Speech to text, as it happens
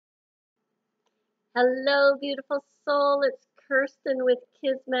Hello, beautiful soul. It's Kirstin with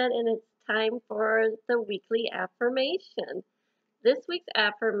Kismet, and it's time for the weekly affirmation. This week's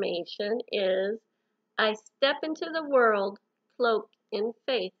affirmation is I step into the world cloaked in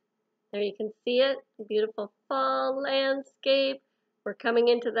faith. There you can see it, beautiful fall landscape. We're coming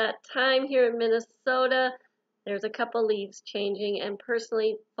into that time here in Minnesota. There's a couple leaves changing, and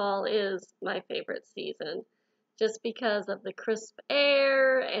personally, fall is my favorite season just because of the crisp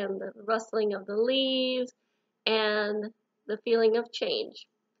air and the rustling of the leaves and the feeling of change.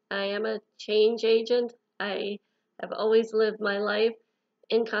 I am a change agent. I have always lived my life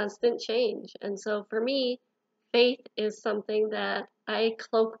in constant change. And so for me, faith is something that I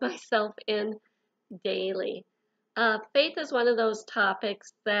cloak myself in daily. Faith is one of those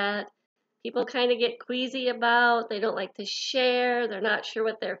topics that people kind of get queasy about. They don't like to share. They're not sure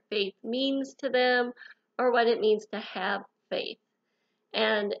what their faith means to them or what it means to have faith.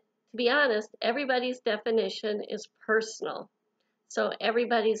 And to be honest, everybody's definition is personal. So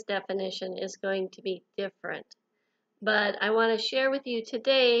everybody's definition is going to be different. But I want to share with you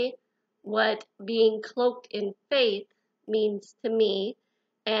today what being cloaked in faith means to me,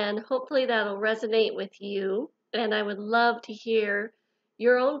 and hopefully that'll resonate with you. And I would love to hear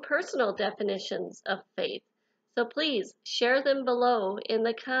your own personal definitions of faith. So please share them below in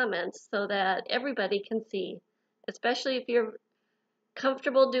the comments so that everybody can see, especially if you're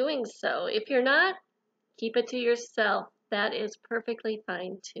comfortable doing so. If you're not, keep it to yourself. That is perfectly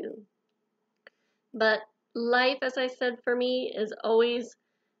fine too. But life, as I said, for me is always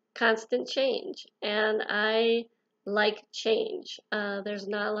constant change, and I like change. There's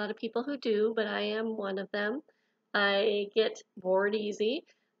not a lot of people who do, but I am one of them. I get bored easy.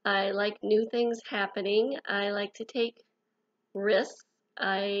 I like new things happening. I like to take risks,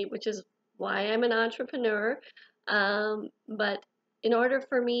 which is why I'm an entrepreneur. But in order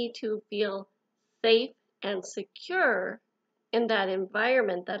for me to feel safe and secure in that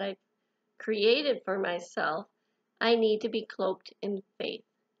environment that I've created for myself, I need to be cloaked in faith.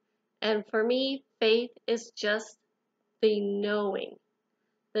 And for me, faith is just the knowing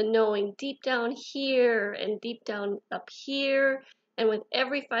deep down here and deep down up here, and with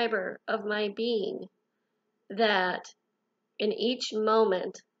every fiber of my being, that in each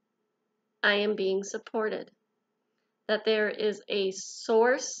moment I am being supported, that there is a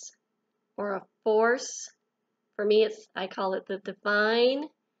source or a force. For me, I call it the divine,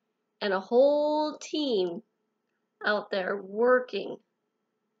 and a whole team out there working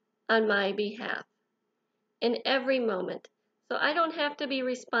on my behalf in every moment. So I don't have to be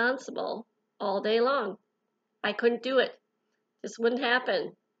responsible all day long. I couldn't do it. This wouldn't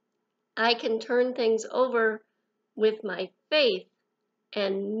happen. I can turn things over with my faith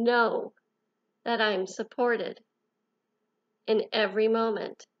and know that I'm supported in every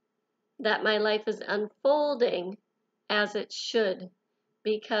moment, that my life is unfolding as it should,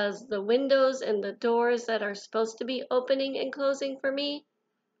 because the windows and the doors that are supposed to be opening and closing for me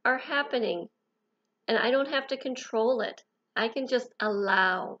are happening, and I don't have to control it. I can just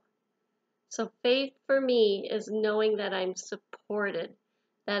allow. So faith for me is knowing that I'm supported,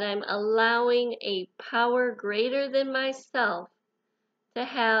 that I'm allowing a power greater than myself to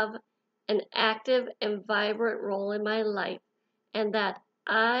have an active and vibrant role in my life, and that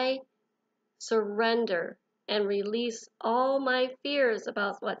I surrender and release all my fears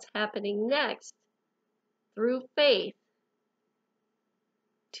about what's happening next through faith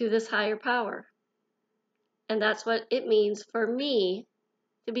to this higher power. And that's what it means for me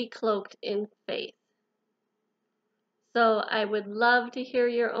to be cloaked in faith. So I would love to hear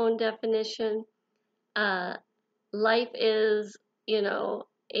your own definition. Life is,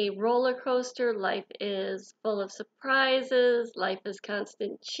 a roller coaster. Life is full of surprises. Life is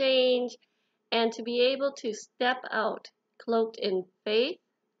constant change. And to be able to step out cloaked in faith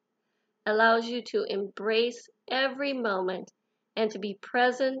allows you to embrace every moment and to be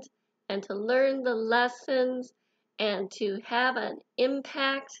present and to learn the lessons and to have an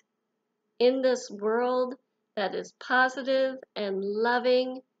impact in this world that is positive and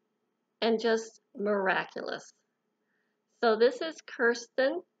loving and just miraculous. So this is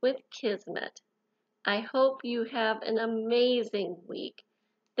Kirstin with Kismet. I hope you have an amazing week.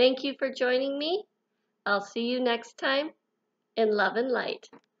 Thank you for joining me. I'll see you next time in love and light.